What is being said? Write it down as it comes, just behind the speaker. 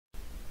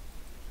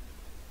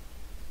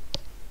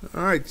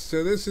Alright,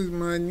 so this is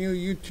my new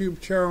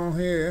YouTube channel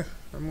here.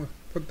 I'm going to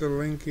put the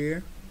link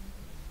here.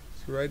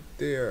 It's right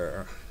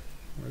there.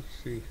 Let's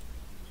see.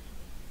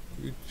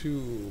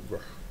 YouTube.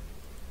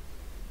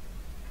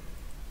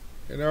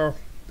 You know,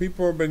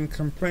 people have been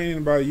complaining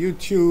about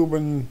YouTube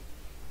and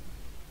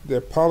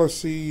their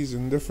policies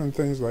and different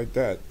things like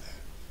that.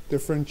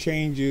 Different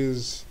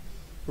changes.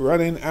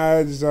 Running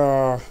ads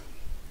on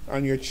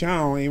your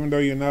channel even though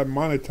you're not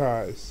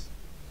monetized.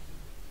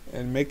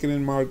 And making it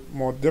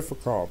more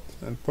difficult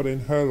and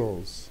putting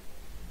hurdles.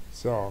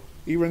 So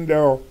even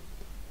though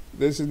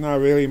this is not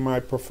really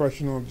my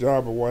professional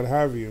job or what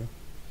have you,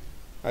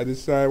 I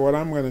decided what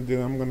I'm going to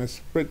do. I'm going to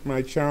split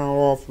my channel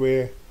off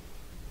where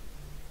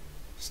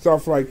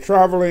stuff like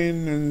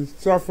traveling and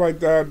stuff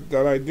like that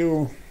I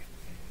do,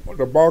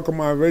 the bulk of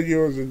my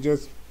videos, and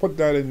just put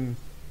that in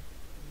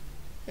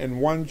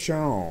one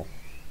channel.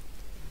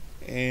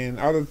 And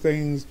other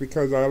things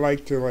because I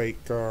like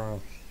to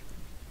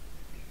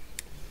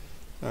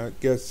I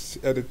guess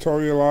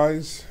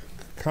editorialize,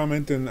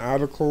 comment in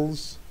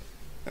articles,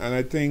 and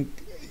I think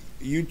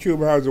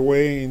YouTube has a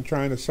way in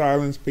trying to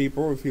silence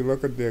people. If you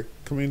look at their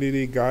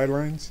community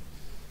guidelines,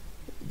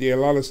 there are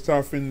a lot of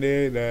stuff in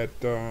there that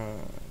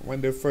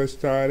when they first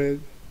started,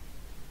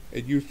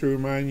 it used to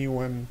remind you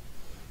when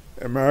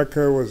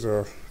America was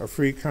a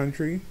free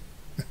country.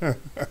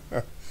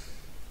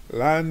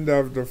 Land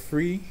of the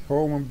free,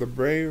 home of the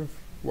brave.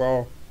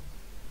 Well,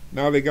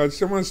 now they got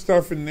so much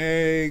stuff in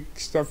there,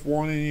 stuff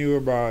warning you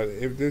about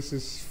if this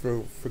is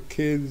for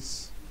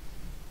kids.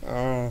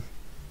 There's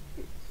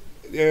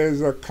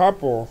a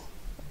couple,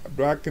 a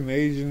black and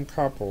Asian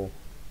couple.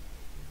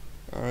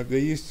 They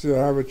used to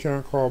have a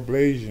channel called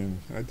Blasian.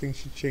 I think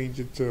she changed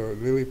it to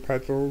Lily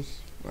Petals.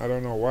 I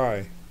don't know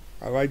why.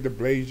 I like the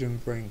Blasian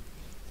thing.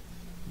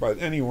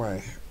 But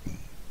anyway,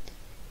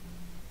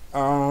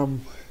 at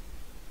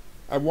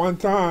one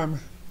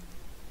time,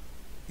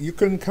 you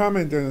couldn't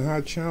comment on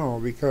her channel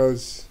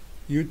because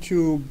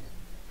YouTube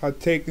had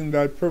taken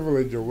that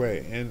privilege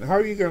away. And how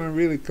are you going to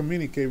really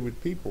communicate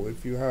with people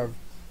if you have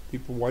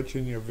people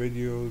watching your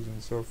videos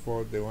and so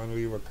forth? They want to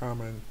leave a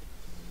comment.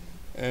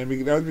 And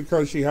that's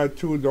because she had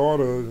two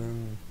daughters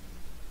and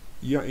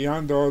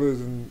young daughters,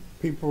 and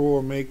people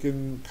were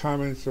making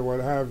comments or what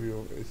have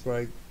you. It's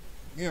like,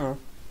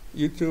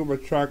 YouTube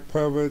attract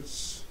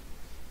perverts.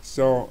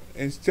 So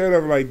instead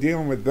of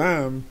dealing with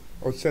them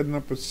or setting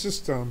up a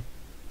system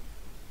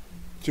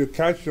to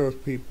catch those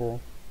people,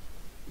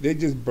 they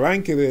just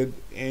blanketed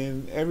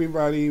and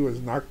everybody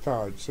was knocked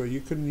out, so you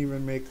couldn't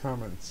even make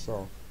comments.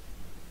 So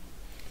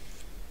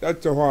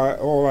that's the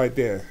whole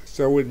idea.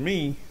 So with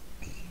me,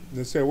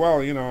 they say,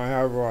 well, I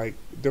have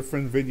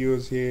different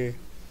videos here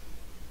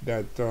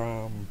that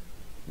I'll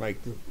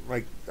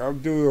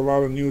do a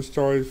lot of news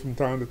stories from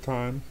time to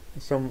time,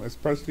 some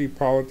especially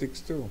politics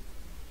too,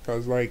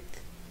 because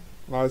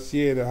last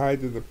year, the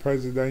height of the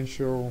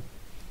presidential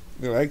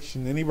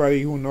election,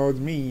 anybody who knows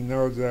me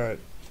knows that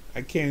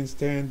I can't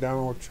stand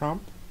Donald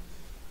Trump.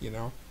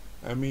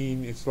 I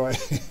mean, it's like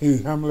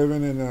I'm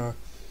living in an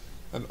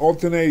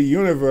alternate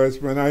universe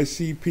when I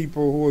see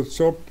people who are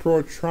so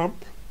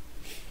pro-Trump.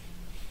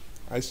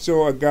 I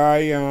saw a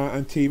guy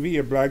on TV,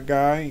 a black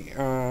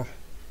guy,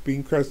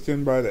 being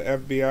questioned by the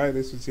FBI.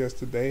 This was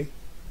yesterday,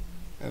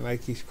 and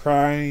he's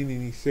crying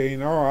and he's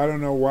saying, "Oh, I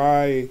don't know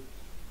why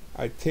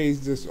I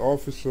tased this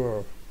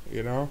officer."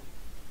 He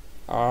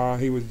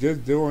was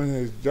just doing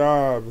his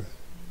job,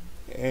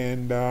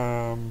 and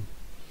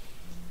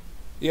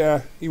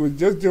he was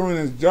just doing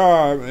his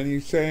job, and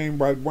he's saying,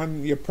 but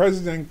when your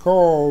president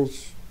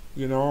calls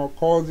you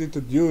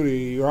to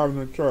duty, you have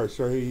no choice.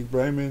 So he's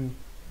blaming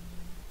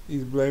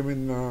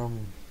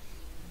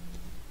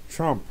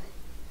Trump.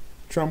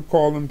 Trump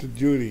called him to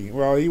duty.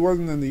 Well, he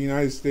wasn't in the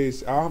United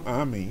States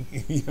Army,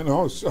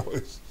 so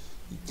he's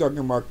talking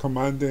about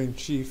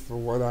commander-in-chief or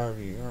what have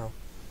you,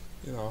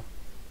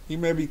 He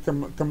may be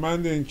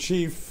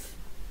commander-in-chief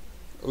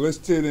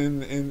listed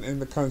in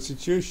the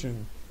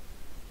Constitution,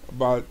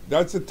 but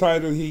that's the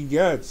title he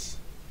gets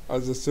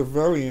as a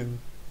civilian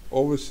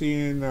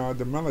overseeing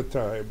the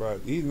military, but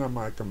he's not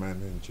my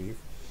commander-in-chief.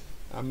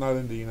 I'm not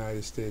in the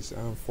United States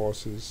Armed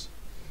Forces.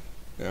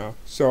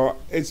 So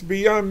it's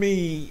beyond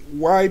me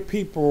why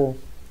people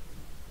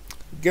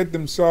get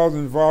themselves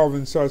involved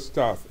in such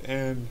stuff.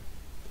 And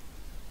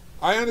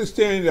I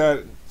understand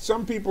that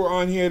some people are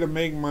on here to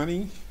make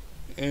money,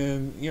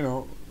 and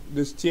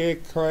this steer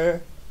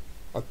clear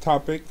of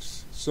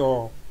topics.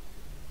 So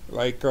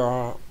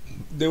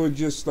they would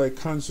just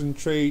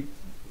concentrate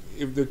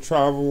if they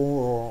travel,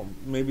 or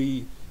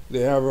maybe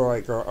they have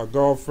a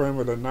girlfriend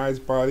with a nice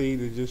body.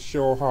 They just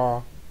show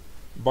her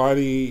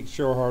body,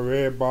 show her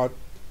rear butt,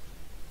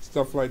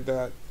 stuff like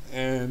that.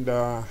 And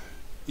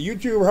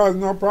YouTube has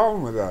no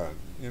problem with that.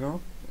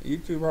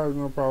 YouTube has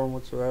no problem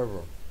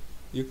whatsoever.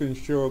 You can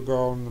show a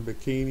girl in a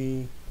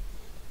bikini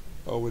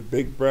or with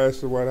big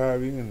breasts or what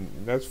have you, and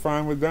that's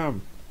fine with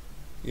them,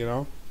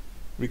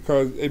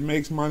 because it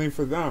makes money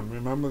for them.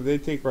 Remember, they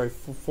take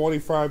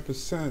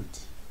 45%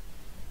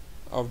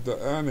 of the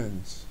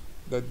earnings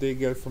that they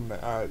get from the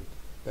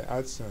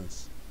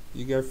AdSense.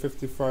 you get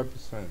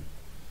 55%.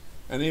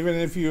 And even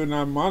if you're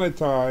not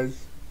monetized,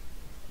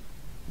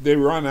 they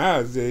run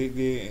ads.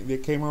 They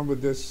came up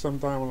with this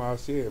sometime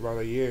last year, about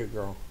a year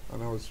ago,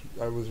 and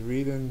I was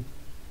reading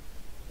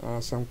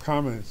some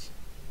comments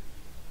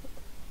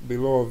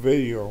below a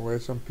video where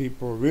some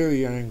people are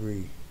really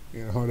angry,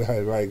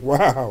 that like,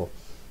 wow,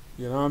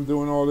 I'm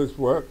doing all this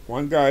work.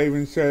 One guy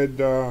even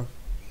said,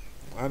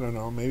 I don't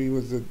know, maybe it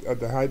was at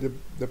the height of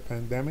the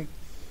pandemic,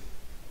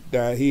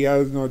 that he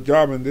has no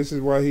job and this is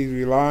what he's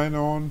relying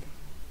on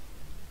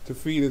to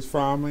feed his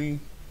family,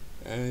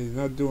 and he's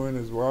not doing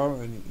as well,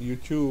 and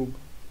YouTube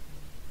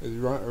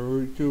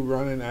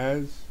running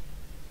ads,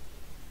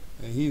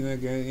 and he's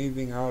not getting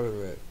anything out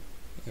of it,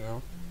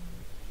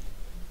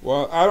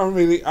 Well, I don't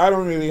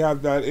really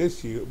have that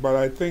issue, but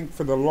I think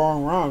for the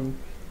long run,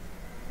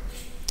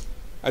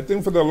 as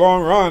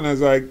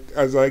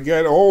I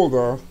get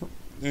older,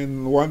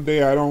 and one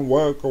day I don't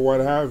work or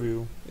what have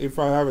you, if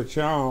I have a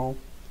channel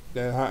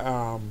that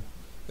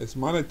is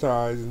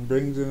monetized and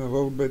brings in a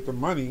little bit of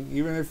money,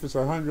 even if it's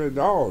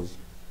 $100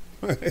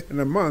 in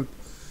a month,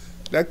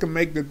 that can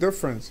make the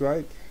difference,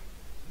 right?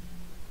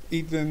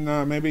 Eating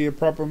maybe a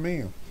proper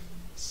meal.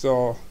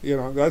 So,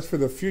 that's for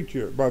the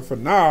future. But for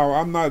now,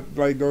 I'm not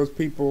like those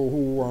people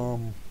who,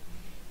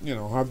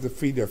 have to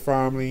feed their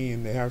family,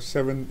 and they have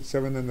seven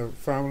in the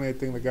family, I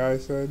think the guy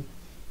said,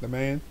 the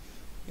man.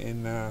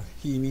 And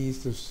he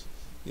needs to,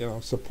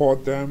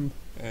 support them,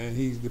 and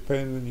he's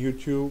dependent on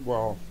YouTube.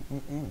 Well,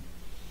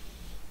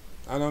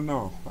 I don't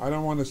know. I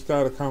don't want to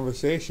start a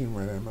conversation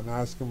with him and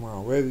ask him,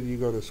 well, where did you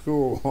go to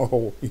school?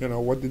 Oh,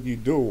 what did you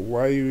do?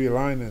 Why are you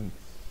relying on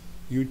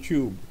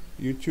YouTube?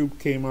 YouTube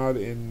came out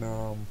in,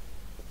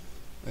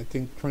 I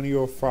think,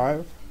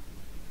 2005.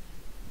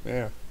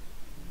 Yeah.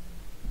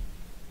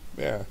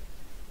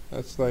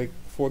 That's like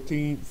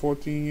 14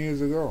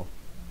 years ago.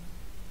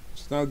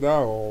 It's not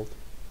that old.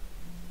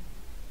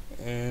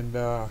 And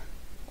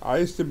I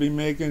used to be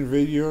making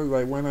videos,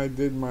 like when I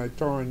did my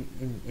tour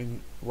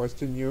in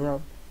Western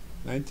Europe,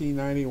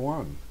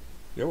 1991.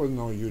 There was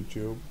no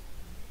YouTube,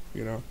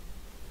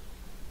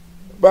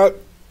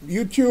 But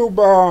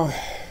YouTube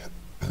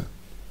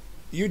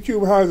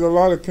has a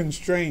lot of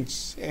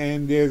constraints,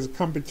 and there's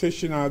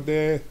competition out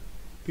there.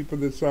 People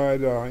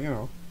decide,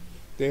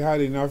 they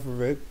had enough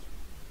of it.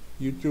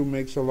 YouTube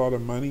makes a lot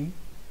of money,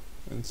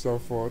 and so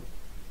forth.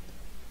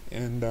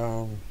 And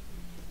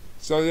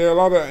so there are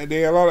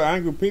a lot of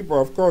angry people.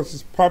 Of course,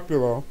 it's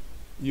popular.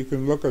 You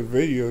can look at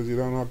videos. You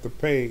don't have to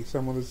pay.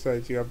 Some of the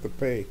sites you have to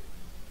pay.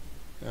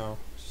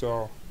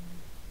 So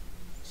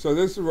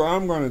this is what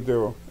I'm going to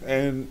do,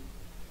 and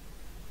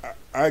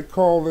I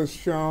call this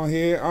channel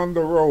here On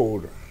the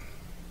Road,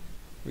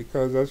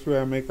 because that's where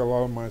I make a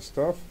lot of my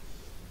stuff.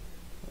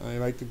 I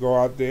like to go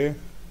out there,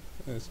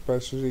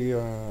 especially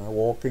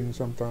walking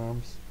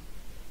sometimes.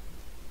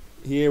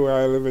 Here where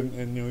I live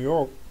in New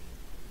York,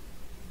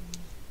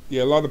 there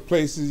are a lot of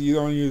places you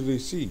don't usually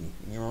see.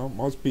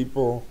 Most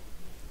people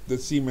that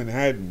see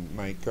Manhattan,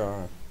 like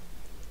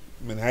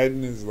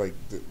Manhattan is like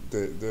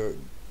the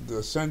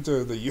center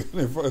of the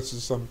universe or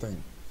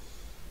something.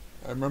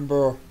 I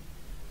remember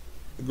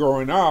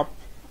growing up,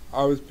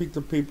 I would speak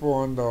to people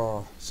on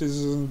the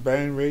Citizens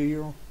Band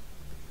radio,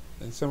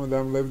 and some of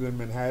them lived in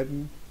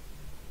Manhattan,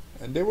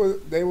 and they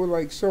were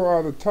like so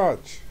out of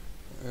touch.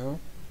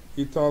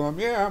 You told them,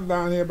 yeah, I'm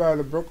down here by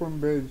the Brooklyn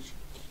Bridge.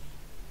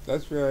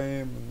 That's where I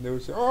am. And they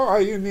would say, oh,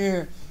 are you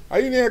near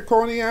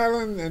Coney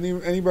Island? And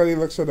anybody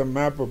looks at a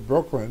map of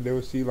Brooklyn, they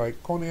would see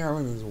like Coney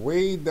Island is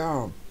way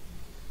down.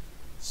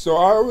 So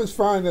I always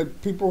find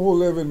that people who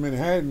live in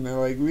Manhattan are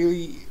like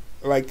really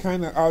like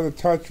kind of out of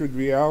touch with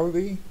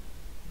reality.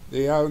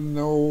 They have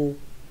no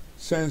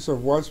sense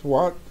of what's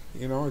what.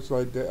 It's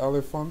like the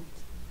elephant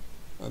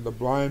and the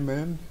blind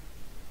man.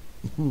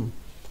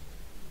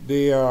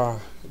 They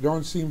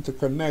don't seem to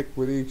connect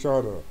with each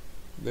other.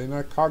 They're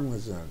not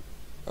cognizant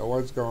of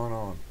what's going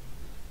on.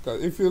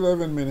 Because if you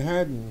live in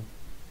Manhattan,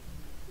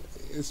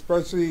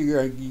 especially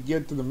like you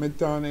get to the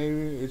Midtown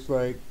area, it's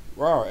like,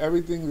 wow,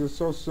 everything is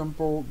so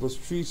simple. The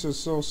streets are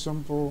so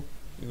simple.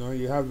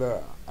 You have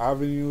the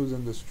avenues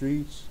and the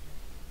streets,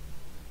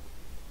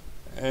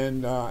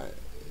 and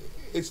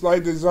it's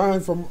like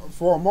designed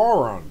for a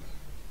moron.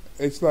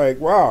 It's like,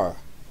 wow,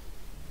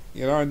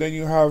 and then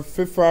you have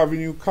Fifth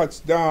Avenue cuts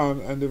down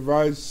and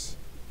divides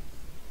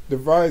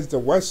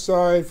the west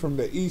side from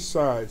the east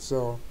side.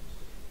 So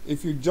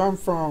if you jump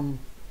from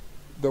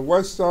the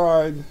west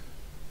side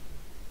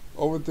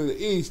over to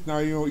the east, now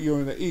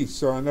you're in the east.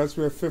 So, and that's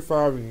where Fifth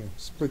Avenue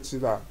splits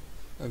it up.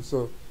 And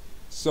so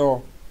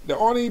the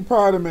only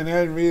part of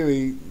Manhattan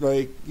really,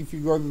 like if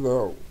you go to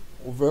the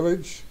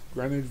village,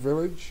 Greenwich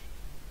Village,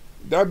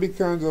 that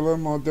becomes a little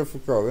more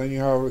difficult. Then you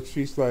have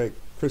streets like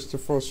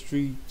Christopher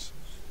Street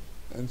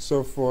and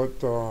so forth,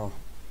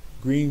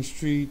 Green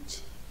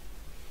Street.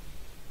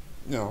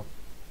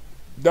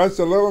 That's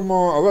a little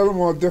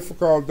more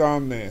difficult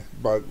down there.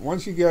 But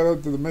once you get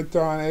up to the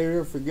Midtown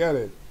area, forget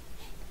it.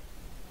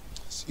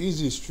 It's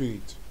easy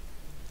street,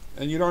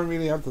 and you don't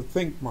really have to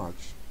think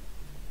much.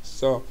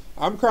 So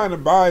I'm kind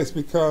of biased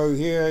because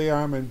here I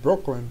am in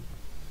Brooklyn,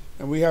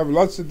 and we have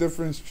lots of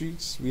different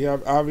streets. We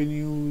have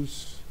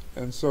avenues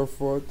and so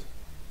forth.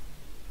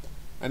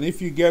 And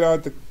if you get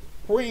out to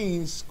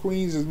Queens,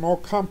 Queens is more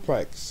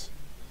complex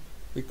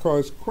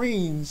because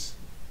Queens,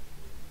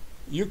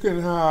 you can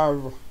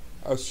have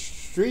a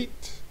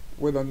street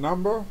with a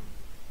number,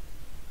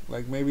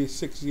 like maybe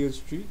 60th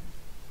Street,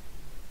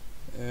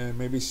 and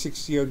maybe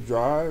 60th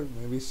Drive,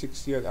 maybe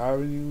 60th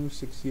Avenue,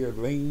 60th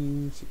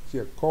Lane,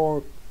 60th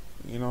Court,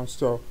 you know.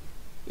 So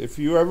if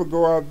you ever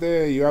go out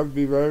there, you have to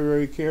be very,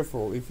 very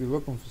careful if you're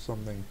looking for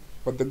something.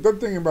 But the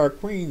good thing about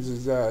Queens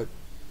is that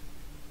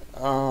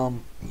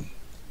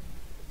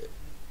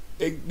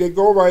they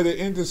go by the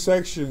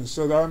intersection.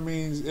 So that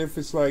means if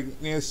it's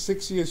like near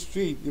 60th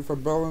Street, if a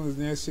building is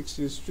near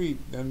 60th Street,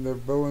 then the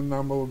building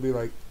number will be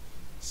like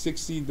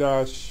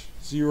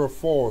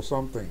 60-04 or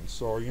something.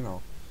 So, you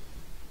know,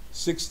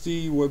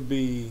 60 would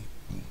be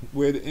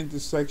where the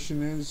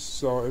intersection is.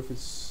 So if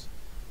it's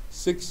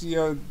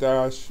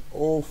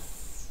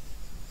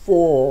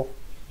 60-04,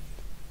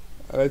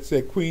 let's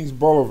say Queens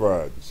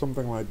Boulevard,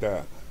 something like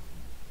that.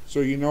 So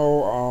you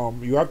know,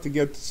 you have to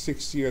get to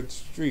 60th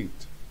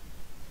Street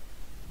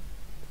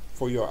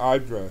for your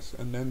address,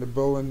 and then the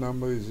building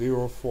number is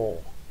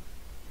 04.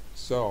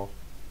 So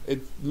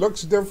it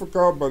looks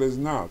difficult, but it's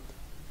not.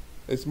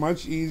 It's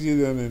much easier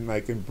than in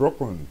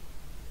Brooklyn,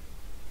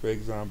 for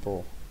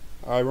example.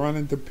 I run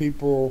into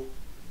people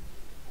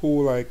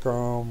who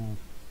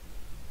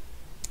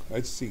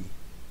let's see,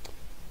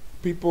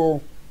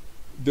 people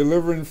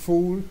delivering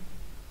food,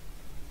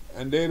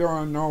 and they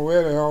don't know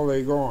where the hell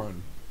they're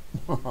going.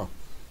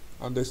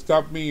 And they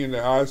stop me and they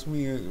ask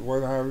me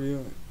what have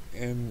you,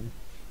 and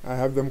I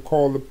have them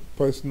call the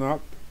person up,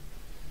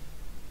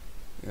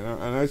 you know,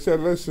 and I said,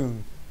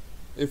 listen,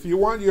 if you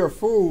want your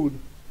food,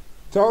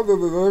 tell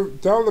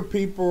the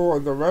people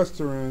at the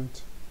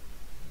restaurant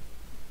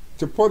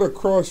to put a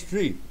cross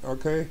street,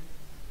 okay?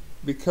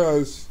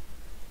 Because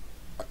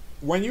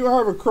when you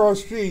have a cross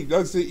street,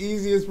 that's the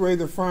easiest way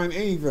to find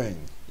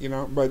anything, you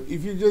know. But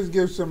if you just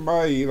give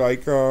somebody,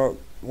 like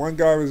one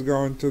guy was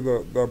going to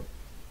the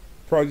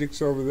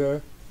projects over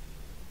there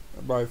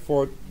by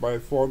Fort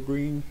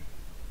Greene,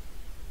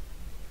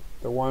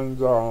 the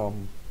ones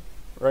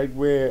right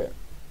where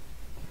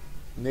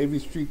Navy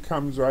Street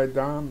comes right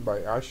down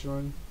by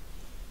Ashland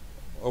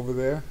over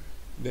there,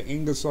 the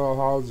Ingersoll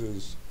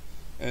houses.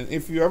 And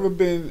if you ever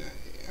been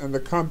on the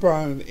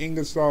compound in the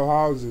Ingersoll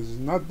houses, it's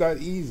not that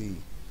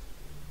easy.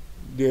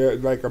 There are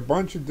like a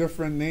bunch of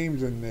different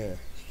names in there,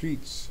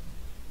 streets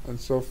and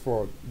so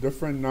forth,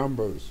 different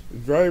numbers.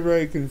 It's very,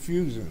 very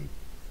confusing.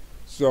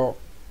 So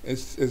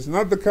it's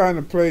not the kind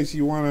of place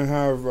you want to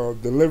have a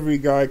delivery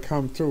guy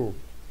come to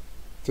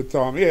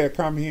tell him, yeah,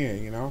 come here,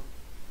 you know.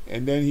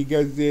 And then he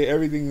gets there,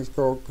 everything is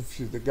called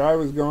confused. The guy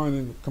was going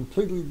in a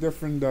completely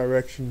different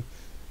direction,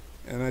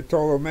 and I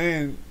told a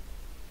man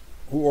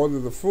who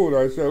ordered the food,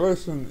 I said,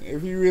 listen,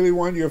 if you really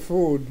want your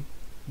food,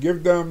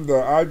 give them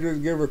the address,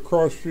 give a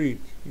cross street,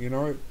 you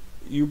know.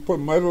 You put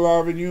Myrtle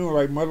Avenue,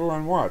 like Myrtle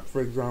and what,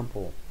 for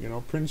example, you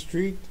know, Prince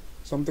Street,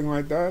 something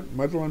like that,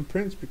 Myrtle and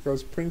Prince,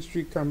 because Prince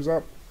Street comes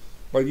up,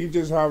 but you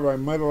just have like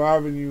Myrtle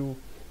Avenue,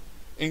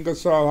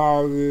 Ingersoll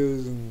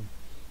houses, and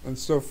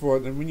so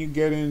forth. And when you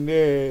get in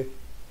there,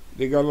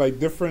 they got like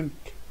different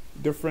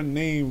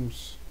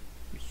names,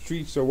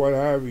 streets or what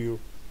have you,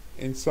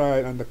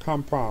 inside on the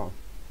compound.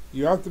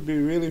 You have to be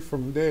really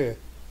from there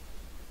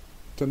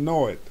to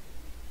know it.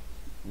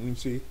 You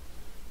see?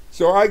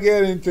 So I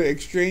get into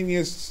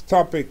extraneous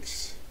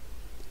topics,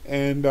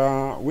 and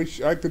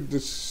which I could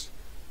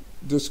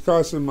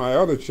discuss in my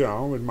other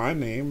channel with my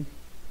name,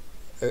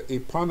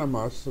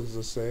 eponymous, as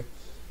I say,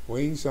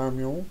 Wayne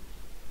Samuel.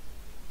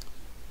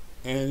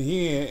 And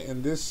here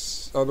in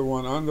this other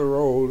one on the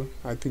road,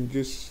 I can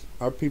just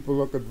have people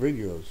look at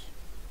videos.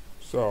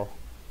 So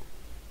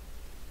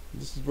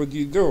this is what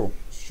you do.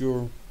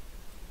 Sure,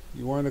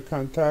 you want to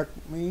contact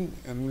me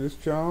on this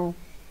channel?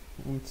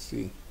 Let's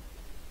see.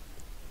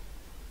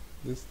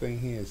 This thing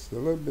here is a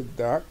little bit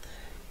dark,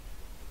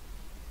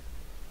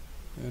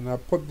 and I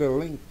put the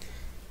link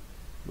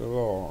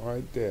below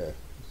right there.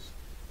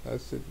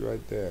 That's it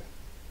right there.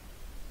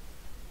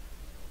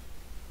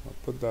 I'll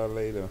put that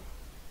later.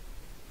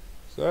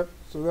 So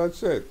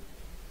that's it.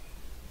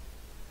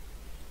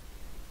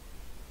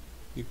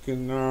 You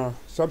can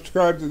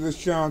subscribe to this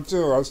channel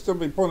too. I'll still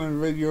be putting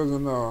videos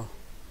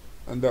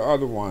on the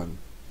other one,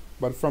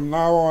 but from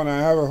now on I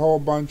have a whole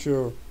bunch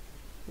of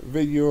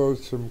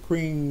videos from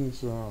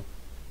Queens,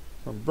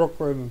 from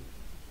Brooklyn.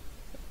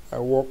 I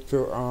walked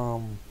to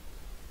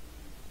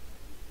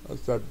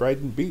what's that,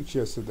 Brighton Beach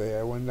yesterday.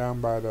 I went down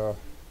by the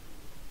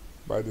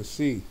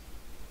sea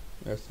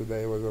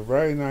yesterday. It was a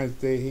very nice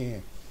day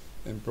here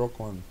in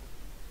Brooklyn.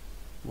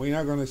 We're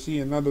not going to see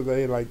another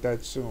day like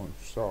that soon.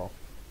 So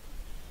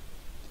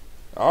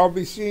I'll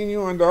be seeing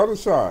you on the other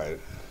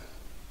side.